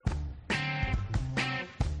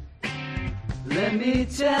Let me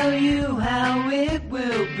tell you how it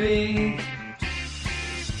will be.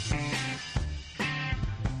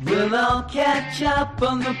 We'll all catch up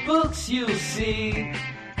on the books, you'll see.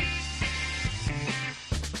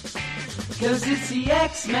 'Cause it's the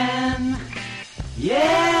X-Men.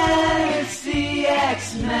 Yeah, it's the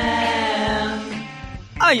X-Men.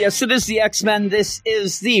 Ah, yes, it is the X-Men. This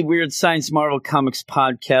is the Weird Science Marvel Comics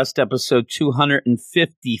Podcast, episode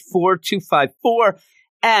 254,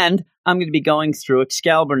 and I'm going to be going through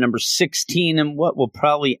Excalibur number 16 and what will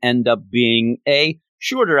probably end up being a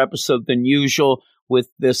shorter episode than usual with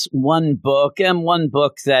this one book, and one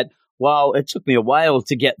book that, while it took me a while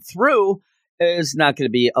to get through, is not going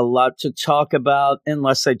to be a lot to talk about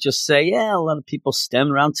unless I just say, yeah, a lot of people stand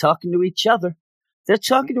around talking to each other. They're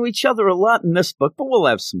talking to each other a lot in this book, but we'll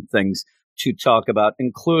have some things to talk about,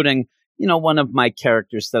 including, one of my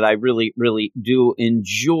characters that I really, really do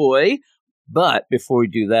enjoy. But before we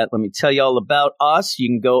do that, let me tell you all about us. You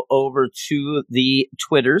can go over to the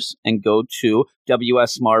Twitters and go to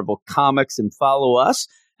WS Marvel Comics and follow us,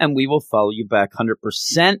 and we will follow you back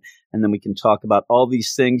 100%. And then we can talk about all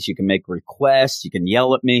these things. You can make requests. You can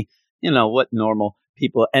yell at me. What normal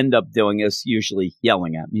people end up doing is usually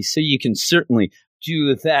yelling at me. So you can certainly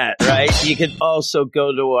do that, right? You can also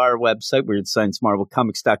go to our website,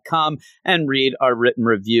 WeirdScienceMarvelComics.com, and read our written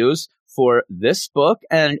reviews for this book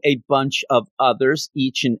and a bunch of others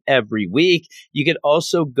each and every week. You could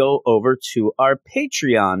also go over to our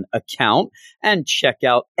Patreon account and check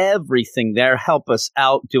out everything there. Help us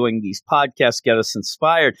out doing these podcasts, get us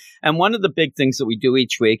inspired. And one of the big things that we do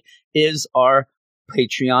each week is our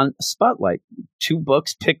Patreon Spotlight. 2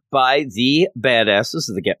 books picked by the badasses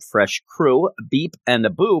of the Get Fresh crew, Beep and a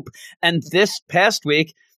Boop. And this past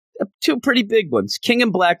week, 2 pretty big ones, King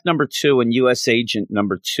in Black number 2 and U.S. Agent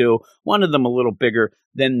number 2. One of them a little bigger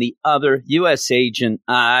than the other. U.S. Agent,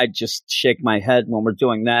 I just shake my head when we're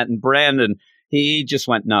doing that. And Brandon, he just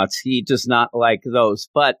went nuts. He does not like those.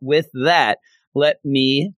 But with that, let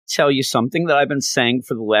me tell you something that I've been saying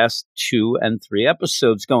for the last 2 and 3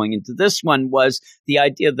 episodes going into this one, was the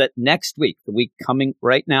idea that next week, the week coming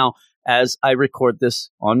right now, as I record this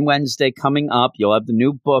on Wednesday coming up, you'll have the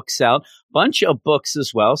new books out, bunch of books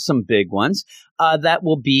as well, some big ones. That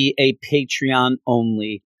will be a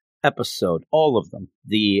Patreon-only episode, all of them.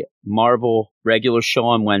 The Marvel regular show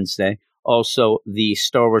on Wednesday, also the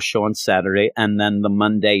Star Wars show on Saturday, and then the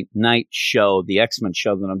Monday night show, the X-Men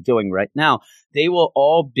show that I'm doing right now. They will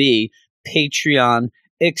all be Patreon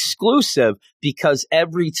exclusive, because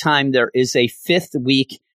every time there is a 5th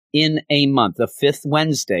week in a month, the 5th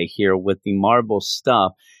Wednesday here with the Marvel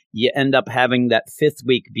stuff, you end up having that 5th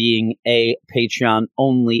week being a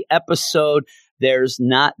Patreon-only episode. There's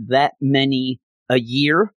not that many a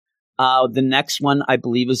year. The next one, I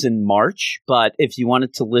believe, is in March. But if you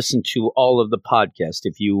wanted to listen to all of the podcasts,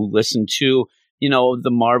 if you listen to,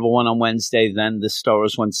 the Marvel one on Wednesday, then the Star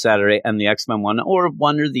Wars one Saturday, and the X-Men one, or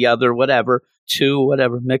one or the other, whatever, 2,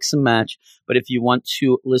 whatever, mix and match. But if you want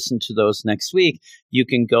to listen to those next week, you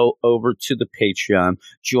can go over to the Patreon,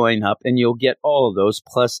 join up, and you'll get all of those,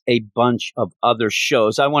 plus a bunch of other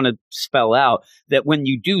shows. I want to spell out that when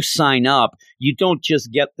you do sign up, you don't just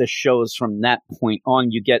get the shows from that point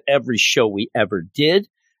on. You get every show we ever did.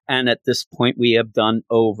 And at this point, we have done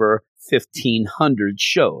over 1,500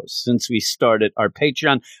 shows since we started our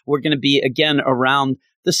Patreon. We're going to be, again, around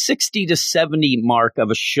the 60 to 70 mark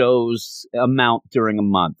of a show's amount during a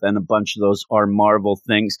month. And a bunch of those are Marvel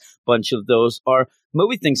things. A bunch of those are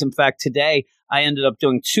movie things. In fact, today I ended up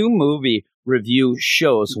doing 2 movie review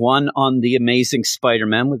shows. One on The Amazing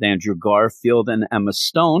Spider-Man with Andrew Garfield and Emma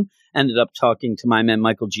Stone. Ended up talking to my man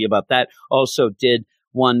Michael G about that. Also did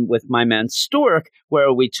one with my man Stork,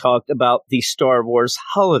 where we talked about the Star Wars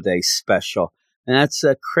holiday special. And that's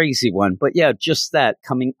a crazy one. But yeah, just that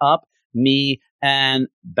coming up. Me and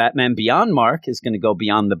Batman Beyond Mark is going to go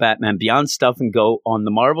beyond the Batman Beyond stuff and go on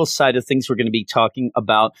the Marvel side of things. We're going to be talking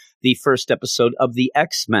about the first episode of the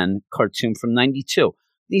X-Men cartoon from 92.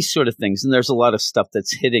 These sort of things. And there's a lot of stuff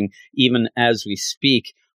that's hitting even as we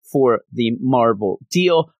speak for the Marvel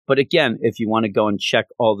deal. But again, if you want to go and check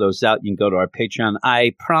all those out, you can go to our Patreon.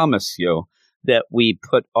 I promise you that we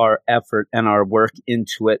put our effort and our work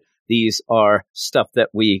into it. These are stuff that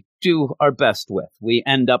we do our best with. We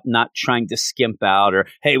end up not trying to skimp out or,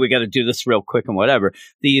 hey, we got to do this real quick and whatever.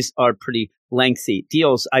 These are pretty lengthy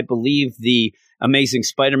deals. I believe the Amazing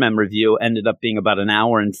Spider-Man review ended up being about 1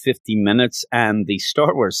 hour and 50 minutes, and the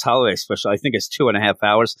Star Wars holiday special, I think, is 2.5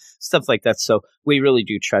 hours, stuff like that. So we really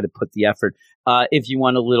do try to put the effort. If you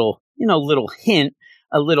want a little, little hint,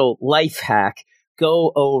 a little life hack,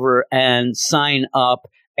 go over and sign up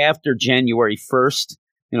after January 1st.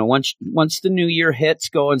 once the new year hits,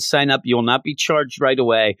 go and sign up. You'll not be charged right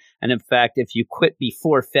away. And in fact, if you quit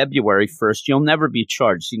before February 1st, you'll never be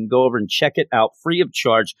charged. So you can go over and check it out free of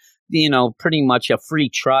charge, pretty much a free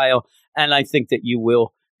trial. And I think that you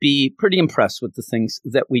will be pretty impressed with the things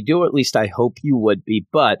that we do. At least I hope you would be.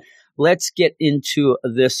 But let's get into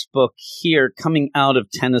this book here, coming out of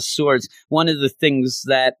Ten of Swords. One of the things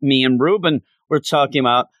that me and Ruben were talking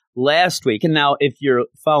about last week, and now if you're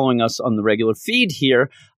following us on the regular feed here,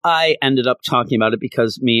 I ended up talking about it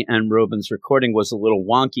because me and Ruben's recording was a little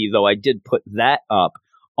wonky, though I did put that up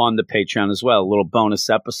on the Patreon as well, a little bonus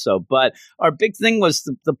episode. But our big thing was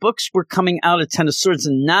the books were coming out of Ten of Swords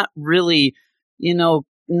and not really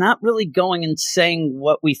going and saying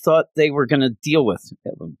what we thought they were going to deal with,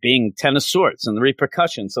 being Ten of Swords and the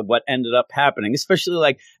repercussions of what ended up happening, especially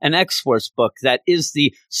like an X-Force book that is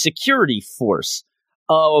the security force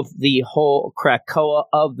of the whole Krakoa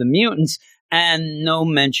of the mutants, and no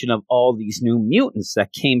mention of all these new mutants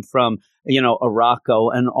that came from,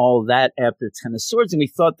 Arakko and all that after Ten of Swords. And we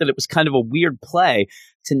thought that it was kind of a weird play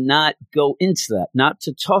to not go into that, not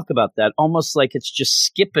to talk about that, almost like it's just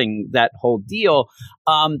skipping that whole deal.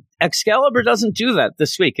 Excalibur doesn't do that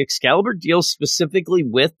this week. Excalibur deals specifically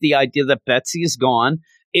with the idea that Betsy is gone.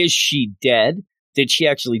 Is she dead? Did she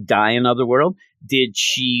actually die in Otherworld? Did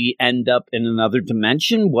she end up in another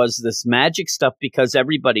dimension? Was this magic stuff? Because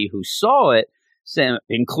everybody who saw it,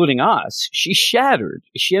 including us, she shattered.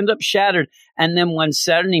 She ended up shattered. And then when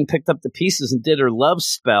Saturnine picked up the pieces and did her love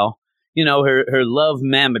spell, her love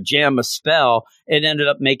mamma jamma spell, it ended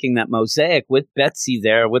up making that mosaic with Betsy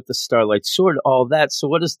there, with the Starlight Sword, all that. So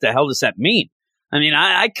what the hell does that mean? I mean,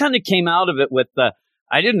 I kind of came out of it with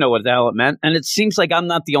I didn't know what the hell it meant. And it seems like I'm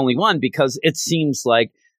not the only one, because it seems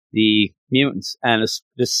like the mutants and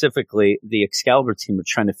specifically the Excalibur team are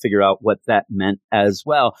trying to figure out what that meant as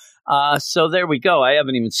well. So there we go. I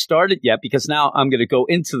haven't even started yet because now I'm going to go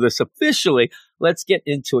into this officially. Let's get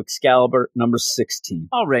into Excalibur number 16.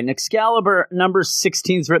 All right. And Excalibur number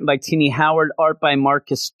 16 is written by Tini Howard, art by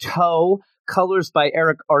Marcus Toe, colors by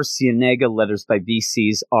Eric Arcianega, letters by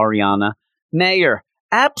VC's Ariana Mayer.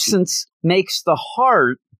 Absence makes the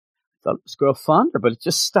heart. I thought it was Girl Fonder, but it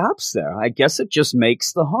just stops there. I guess it just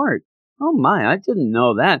makes the heart. Oh my, I didn't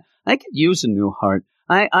know that. I could use a new heart.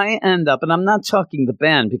 I end up, and I'm not talking the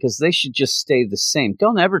band because they should just stay the same.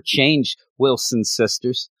 Don't ever change, Wilson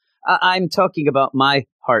sisters. I'm talking about my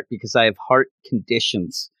heart because I have heart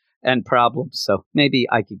conditions and problems. So maybe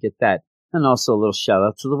I could get that. And also a little shout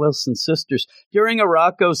out to the Wilson sisters. During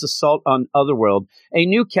Arakko's assault on Otherworld, a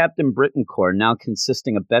new Captain Britain Corps, now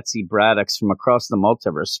consisting of Betsy Braddocks from across the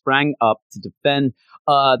multiverse, sprang up to defend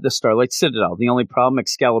the Starlight Citadel. The only problem,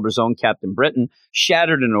 Excalibur's own Captain Britain,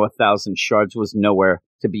 shattered into 1,000 shards, was nowhere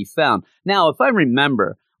to be found. Now, if I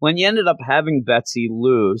remember, when you ended up having Betsy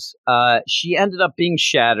lose, she ended up being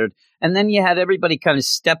shattered. And then you had everybody kind of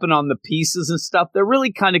stepping on the pieces and stuff. They're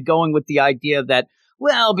really kind of going with the idea that,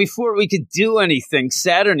 well, before we could do anything,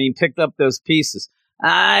 Saturnine picked up those pieces.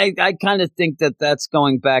 I kind of think that that's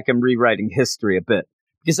going back and rewriting history a bit.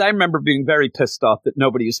 Because I remember being very pissed off that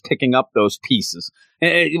nobody was picking up those pieces.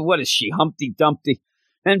 What is she, Humpty Dumpty?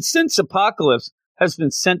 And since Apocalypse has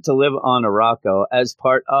been sent to live on Arakko as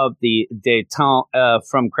part of the détente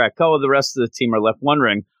from Krakoa, the rest of the team are left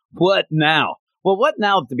wondering, what now? Well, what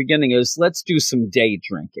now at the beginning is, let's do some day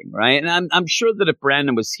drinking, right? And I'm sure that if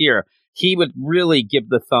Brandon was here, he would really give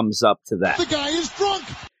the thumbs up to that. The guy is drunk!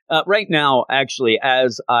 Right now, actually,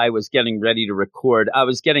 as I was getting ready to record, I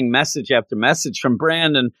was getting message after message from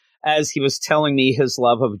Brandon as he was telling me his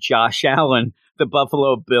love of Josh Allen, the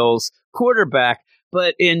Buffalo Bills quarterback,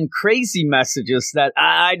 but in crazy messages that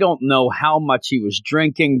I don't know how much he was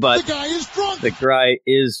drinking, but the guy is drunk! The guy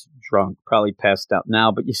is drunk, probably passed out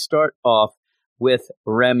now. But you start off with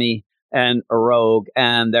Remy and Rogue,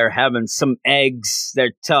 and they're having some eggs.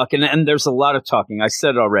 They're talking, and there's a lot of talking. I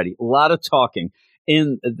said it already, a lot of talking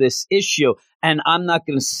in this issue. And I'm not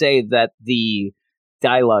going to say that the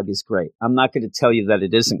dialogue is great. I'm not going to tell you that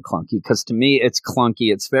it isn't clunky, because to me, it's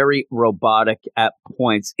clunky. It's very robotic at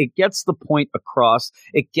points. It gets the point across.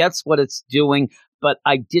 It gets what it's doing, but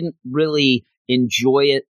I didn't really enjoy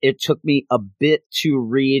it. It took me a bit to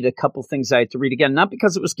read. A couple things I had to read again, not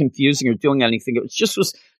because it was confusing or doing anything. It was just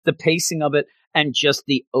the pacing of it, and just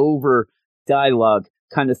the over dialogue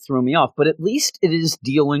kind of threw me off. But at least it is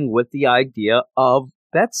dealing with the idea of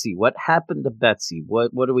Betsy. What happened to Betsy?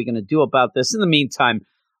 What are we going to do about this? In the meantime,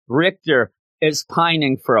 Richter is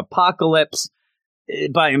pining for Apocalypse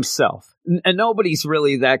by himself, and nobody's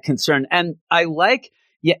really that concerned. And I like,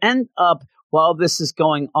 you end up while this is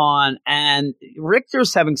going on, and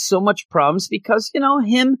Richter's having so much problems because,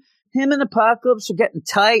 him him and Apocalypse are getting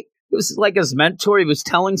tight. It was like his mentor. He was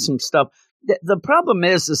telling some stuff. The problem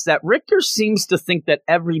is that Richter seems to think that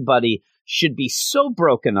everybody should be so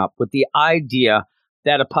broken up with the idea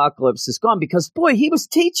that Apocalypse is gone because, boy, he was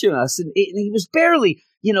teaching us and he was barely,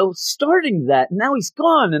 starting that. And now he's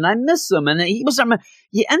gone and I miss him. And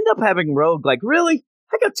you end up having Rogue like, really?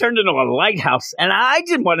 I got turned into a lighthouse and I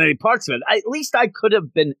didn't want any parts of it. At least I could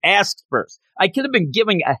have been asked first. I could have been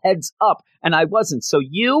giving a heads up and I wasn't. So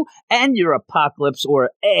you and your Apocalypse or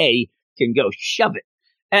A can go shove it.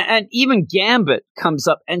 And even Gambit comes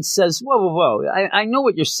up and says, whoa. I know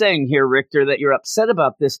what you're saying here, Richter, that you're upset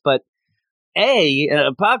about this, but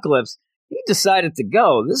Apocalypse, he decided to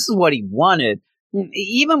go. This is what he wanted.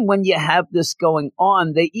 Even when you have this going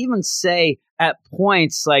on, they even say at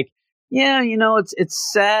points like, yeah,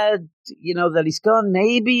 it's sad, that he's gone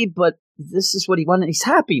maybe, but this is what he wanted. He's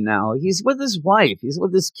happy now. He's with his wife. He's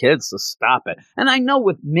with his kids, so stop it. And I know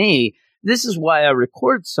with me, this is why I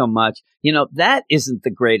record so much. That isn't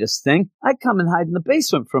the greatest thing. I come and hide in the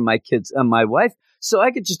basement from my kids and my wife. So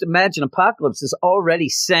I could just imagine Apocalypse is already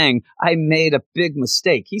saying, I made a big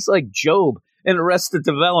mistake. He's like Job in Arrested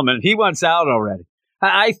Development. He wants out already.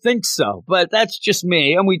 I think so, but that's just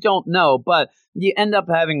me, and we don't know. But you end up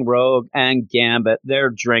having Rogue and Gambit. They're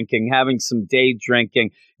drinking, having some day drinking.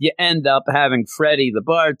 You end up having Freddy, the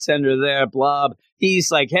bartender there, Blob.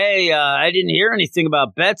 He's like, hey, I didn't hear anything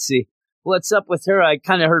about Betsy. What's up with her? I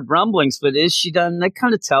kind of heard rumblings, but is she done? They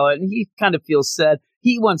kind of tell it, and he kind of feels sad.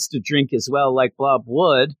 He wants to drink as well, like Blob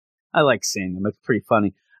would. I like seeing him. It's pretty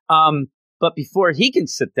funny. But before he can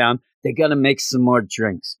sit down, they got to make some more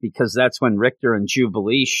drinks because that's when Richter and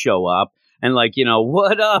Jubilee show up. And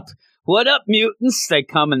what up? What up, mutants? They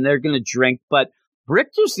come and they're going to drink. But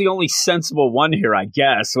Richter's the only sensible one here, I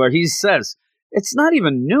guess, where he says, it's not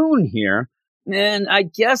even noon here. And I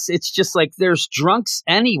guess it's just like there's drunks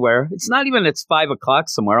anywhere. It's 5 o'clock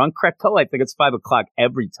somewhere. On Krakoa, I think it's 5 o'clock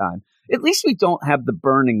every time. At least we don't have the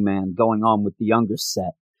Burning Man going on with the younger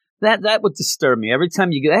set. That would disturb me. Every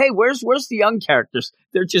time you go, hey, where's the young characters?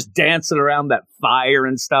 They're just dancing around that fire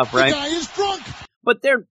and stuff, right? The guy is drunk. But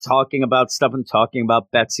they're talking about stuff and talking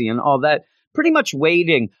about Betsy and all that, pretty much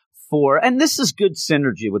waiting for, and this is good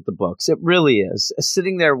synergy with the books. It really is.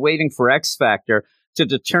 Sitting there waiting for X Factor to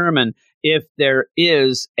determine if there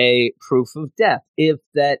is a proof of death. If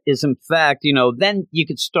that is in fact, then you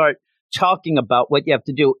could start talking about what you have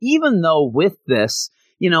to do. Even though with this,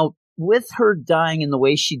 with her dying in the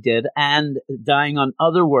way she did and dying on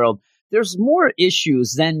Otherworld, there's more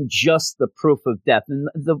issues than just the proof of death. And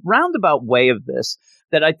the roundabout way of this,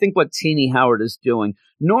 that I think what Tini Howard is doing,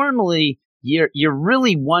 normally you're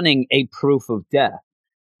really wanting a proof of death.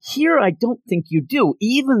 Here, I don't think you do,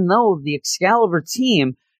 even though the Excalibur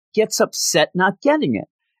team gets upset not getting it.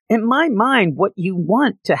 In my mind, what you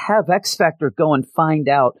want to have X Factor go and find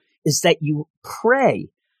out is that you pray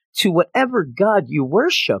to whatever god you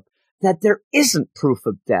worship that there isn't proof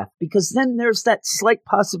of death, because then there's that slight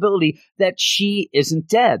possibility that she isn't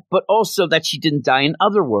dead, but also that she didn't die in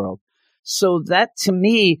Otherworld. So that, to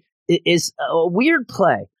me, is a weird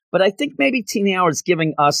play. But I think maybe Tini Howard's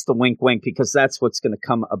giving us the wink-wink because that's what's going to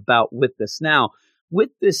come about with this. Now, with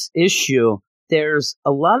this issue, there's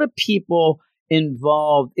a lot of people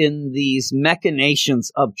involved in these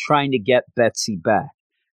machinations of trying to get Betsy back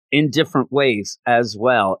in different ways as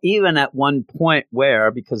well. Even at one point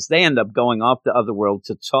where, because they end up going off the Otherworld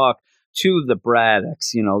to talk to the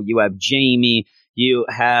Braddocks, you have Jamie, you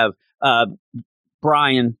have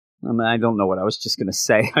Brian. I don't know what I was just going to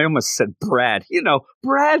say. I almost said Brad.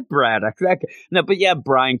 Brad Braddock. No, but yeah,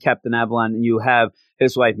 Brian, Captain Avalon, and you have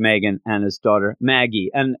his wife Megan and his daughter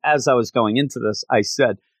Maggie. And as I was going into this, I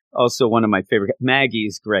said also one of my favorite. Maggie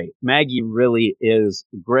is great. Maggie really is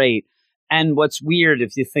great. And what's weird,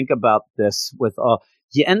 if you think about this,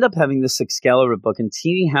 you end up having this Excalibur book, and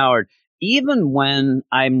Tini Howard, even when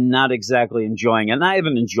I'm not exactly enjoying it, and I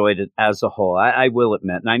haven't enjoyed it as a whole, I will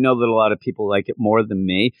admit, and I know that a lot of people like it more than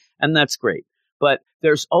me, and that's great. But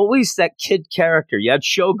there's always that kid character. You had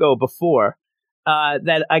Shogo before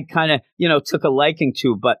that I kind of, took a liking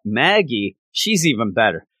to, but Maggie, she's even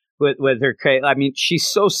better with her. I mean, she's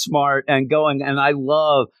so smart and I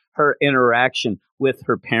love her interaction with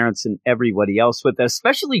her parents and everybody else with that,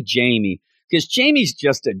 especially Jamie, because Jamie's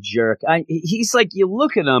just a jerk. He's like, you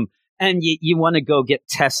look at him and you want to go get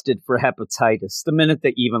tested for hepatitis the minute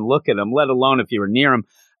that you even look at him, let alone if you were near him.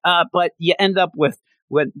 But you end up with,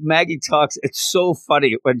 when Maggie talks, it's so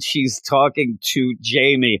funny when she's talking to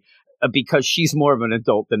Jamie because she's more of an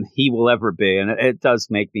adult than he will ever be. And it does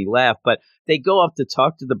make me laugh. But they go off to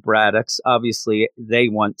talk to the Braddocks. Obviously, they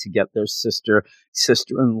want to get their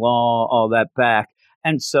sister-in-law, all that back.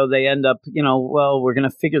 And so they end up, well, we're going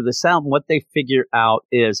to figure this out. And what they figure out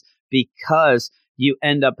is because you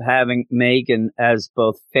end up having Megan as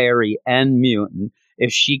both fairy and mutant,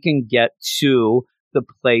 if she can get to the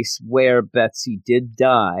place where Betsy did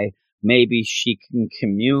die, maybe she can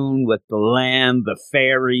commune with the land, the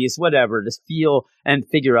fairies, whatever, to feel and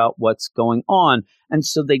figure out what's going on. And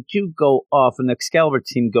so they do go off, and the Excalibur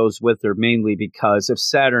team goes with her mainly because if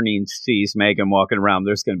Saturnine sees Megan walking around,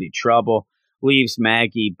 there's going to be trouble. Leaves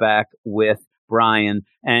Maggie back with Brian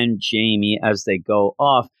and Jamie as they go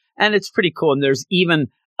off. And it's pretty cool. And there's even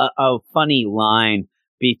a funny line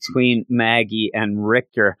between Maggie and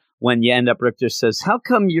Richter when you end up, Richter says, "How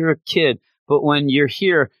come you're a kid, but when you're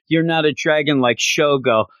here, you're not a dragon like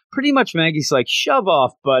Shogo?" Pretty much Maggie's like, "Shove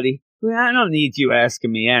off, buddy. I don't need you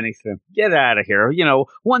asking me anything. Get out of here.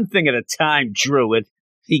 One thing at a time, Druid."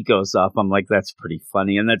 He goes off. I'm like, that's pretty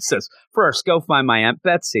funny. And then says, "First, go find my Aunt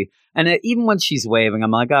Betsy." And even when she's waving,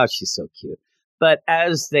 I'm like, oh, she's so cute. But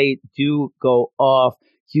as they do go off,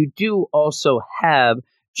 you do also have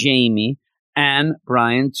Jamie and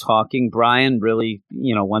Brian talking. Brian really,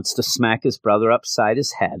 wants to smack his brother upside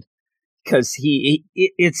his head because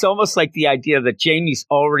it's almost like the idea that Jamie's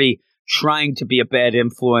already trying to be a bad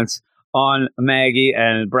influence on Maggie,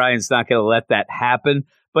 and Brian's not going to let that happen.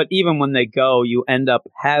 But even when they go, you end up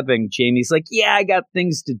having Jamie's like, "Yeah, I got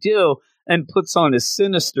things to do," and puts on his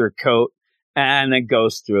sinister coat and then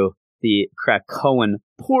goes through the Krakoan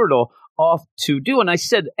portal off to do. And I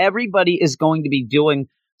said, everybody is going to be doing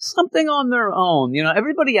something on their own.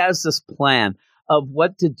 Everybody has this plan of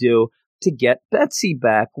what to do to get Betsy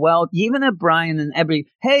back. Well, even at Brian and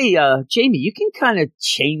hey, Jamie, you can kind of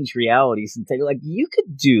change realities and think like, you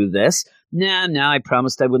could do this. Nah, I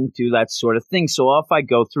promised I wouldn't do that sort of thing. So off I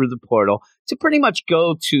go through the portal to pretty much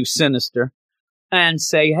go to Sinister and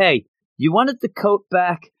say, "Hey, you wanted the coat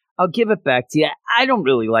back? I'll give it back to you. I don't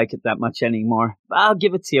really like it that much anymore. I'll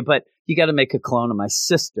give it to you, but you got to make a clone of my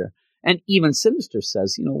sister." And even Sinister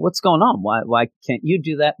says, "What's going on? Why can't you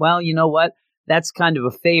do that?" Well, you know what? That's kind of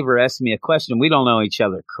a favor. Ask me a question. We don't know each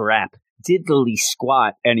other crap diddly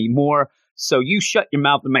squat anymore. So you shut your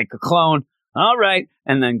mouth and make a clone. All right.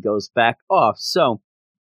 And then goes back off. So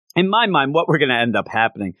in my mind, what we're going to end up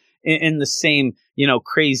happening in the same,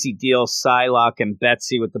 crazy deal, Psylocke and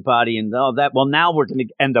Betsy with the body and all that. Well, now we're going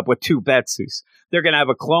to end up with two Betsy's. They're going to have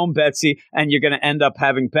a clone Betsy, and you're going to end up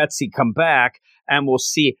having Betsy come back, and we'll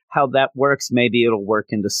see how that works. Maybe it'll work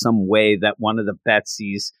into some way that one of the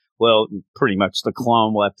Betsy's, well, pretty much the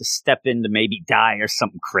clone will have to step in to maybe die or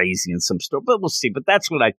something crazy in some story. But we'll see. But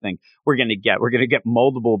that's what I think we're going to get. We're going to get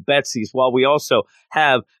multiple Betsy's while we also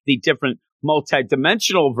have the different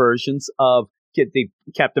multi-dimensional versions of get the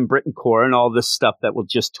Captain Britain Corps and all this stuff that will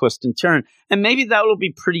just twist and turn. And maybe that will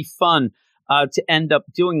be pretty fun to end up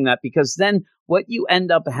doing that, because then what you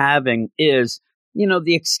end up having is,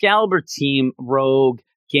 the Excalibur team, Rogue,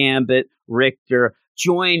 Gambit, Richter,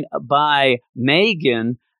 joined by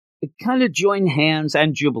Megan, kind of join hands,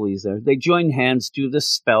 and Jubilee's there. They join hands, do this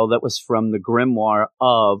spell that was from the Grimoire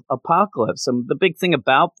of Apocalypse. And the big thing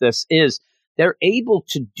about this is they're able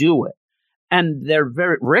to do it. And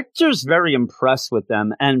Richter's very impressed with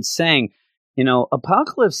them and saying,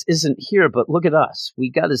 Apocalypse isn't here, but look at us.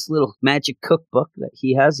 We got his little magic cookbook that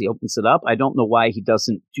he has. He opens it up. I don't know why he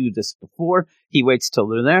doesn't do this before. He waits till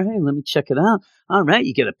they're there. Hey, let me check it out. All right,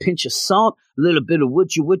 you get a pinch of salt, a little bit of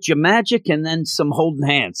would you magic, and then some holding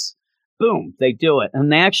hands. Boom, they do it.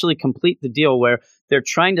 And they actually complete the deal where they're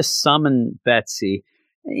trying to summon Betsy.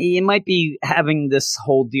 You might be having this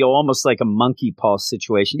whole deal almost like a monkey paw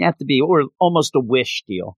situation. You have to be, or almost a wish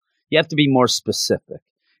deal. You have to be more specific.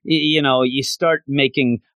 You start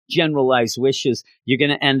making generalized wishes, you're going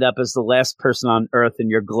to end up as the last person on Earth, and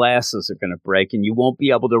your glasses are going to break and you won't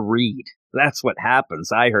be able to read. That's what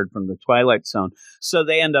happens. I heard from the Twilight Zone. So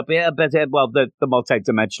they end up, the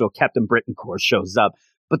multidimensional Captain Britain Corps shows up,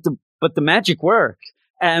 but the magic worked.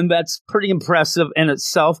 And that's pretty impressive in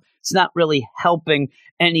itself. It's not really helping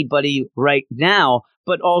anybody right now,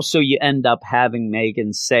 but also you end up having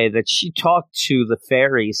Megan say that she talked to the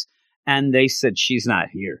fairies and they said she's not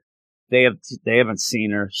here. They haven't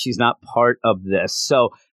seen her. She's not part of this. So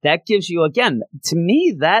that gives you, again, to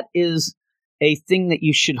me, that is a thing that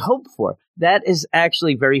you should hope for. That is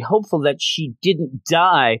actually very hopeful that she didn't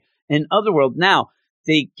die in Otherworld. Now,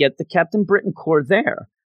 they get the Captain Britain Corps there.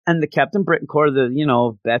 And the Captain Britain Corps,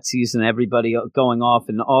 Betsy's and everybody going off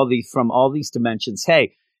and from all these dimensions.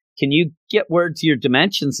 Hey, can you get word to your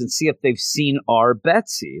dimensions and see if they've seen our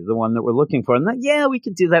Betsy, the one that we're looking for? And we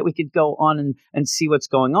could do that. We could go on and see what's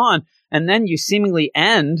going on. And then you seemingly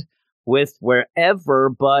end with wherever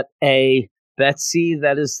but a Betsy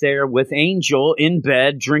that is there with Angel in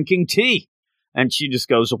bed drinking tea. And she just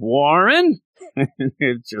goes, Warren?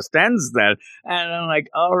 It just ends there. And I'm like,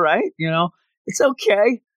 all right, it's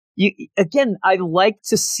okay. Again, I like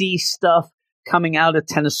to see stuff coming out of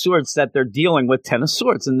Ten of Swords that they're dealing with Ten of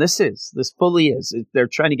Swords. And this fully is. They're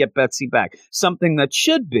trying to get Betsy back. Something that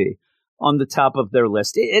should be on the top of their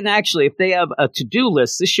list. And actually, if they have a to-do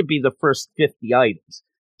list, this should be the first 50 items.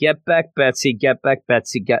 Get back Betsy, get back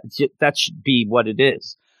Betsy. That should be what it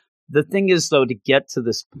is. The thing is, though, to get to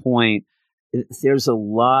this point, there's a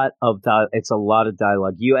lot of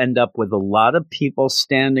dialogue. You end up with a lot of people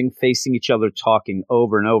standing, facing each other, talking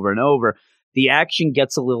over and over and over. The action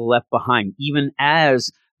gets a little left behind. Even as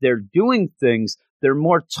they're doing things, they're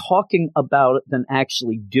more talking about it than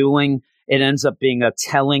actually doing. It ends up being a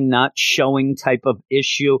telling, not showing type of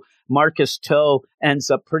issue. Marcus Toe ends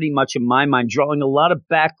up pretty much, in my mind, drawing a lot of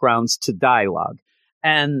backgrounds to dialogue.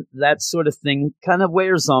 And that sort of thing kind of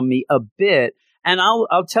wears on me a bit. And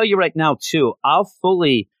I'll tell you right now, too, I'll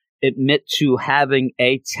fully admit to having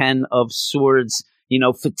a 10 of Swords,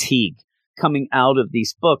 fatigue coming out of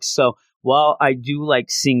these books. So while I do like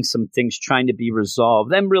seeing some things trying to be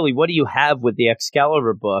resolved, then really, what do you have with the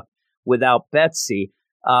Excalibur book without Betsy?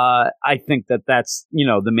 I think that's,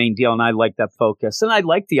 the main deal. And I like that focus. And I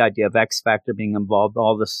like the idea of X Factor being involved,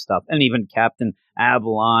 all this stuff. And even Captain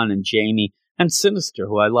Avalon and Jamie and Sinister,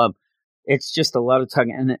 who I love. It's just a lot of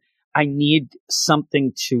talking. And I need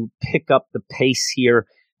something to pick up the pace here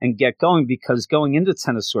and get going, because going into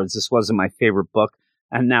Ten of Swords, this wasn't my favorite book.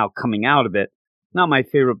 And now coming out of it, not my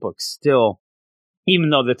favorite book still, even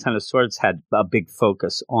though the Ten of Swords had a big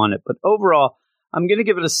focus on it. But overall, I'm going to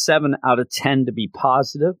give it a 7 out of 10 to be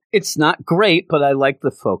positive. It's not great, but I like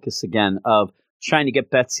the focus, again, of trying to get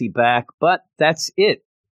Betsy back. But that's it.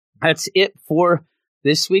 That's it for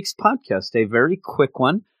this week's podcast. A very quick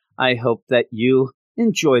one. I hope that you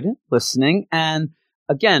enjoyed it listening. And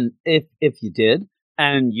again, if you did,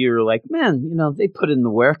 and you're like, man, they put in the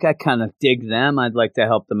work, I kind of dig them, I'd like to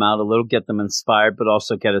help them out a little, get them inspired, but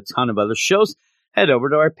also get a ton of other shows, head over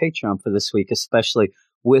to our Patreon for this week, especially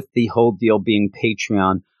with the whole deal being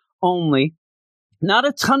Patreon only. Not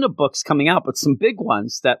a ton of books coming out, but some big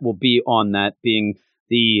ones that will be on that, being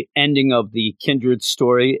the ending of the Kindred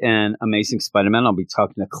story and Amazing Spider-Man. I'll be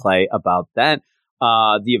talking to Clay about that.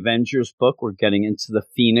 The Avengers book, we're getting into the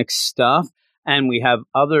Phoenix stuff. And we have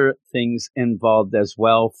other things involved as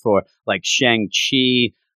well, for like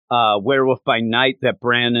Shang-Chi, Werewolf by Night, that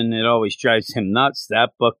Brandon, it always drives him nuts,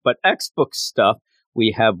 that book. But X-Book stuff,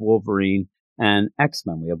 we have Wolverine and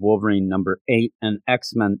X-Men. We have Wolverine number 8 and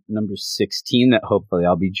X-Men number 16 that hopefully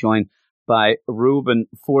I'll be joined by Ruben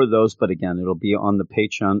for those. But again, it'll be on the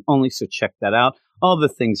Patreon only, so check that out. All the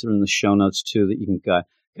things are in the show notes too, that you can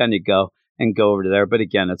kind of go over to there. But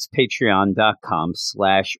again, it's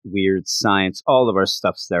patreon.com/Weird Science. All of our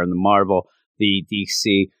stuff's there in the Marvel, the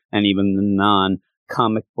DC, and even the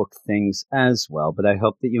non-comic book things as well. But I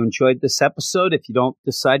hope that you enjoyed this episode. If you don't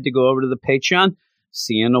decide to go over to the Patreon,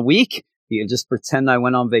 see you in a week. You can just pretend I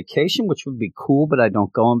went on vacation, which would be cool, but I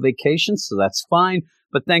don't go on vacation, so that's fine.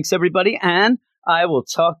 But thanks, everybody, and I will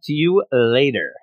talk to you later.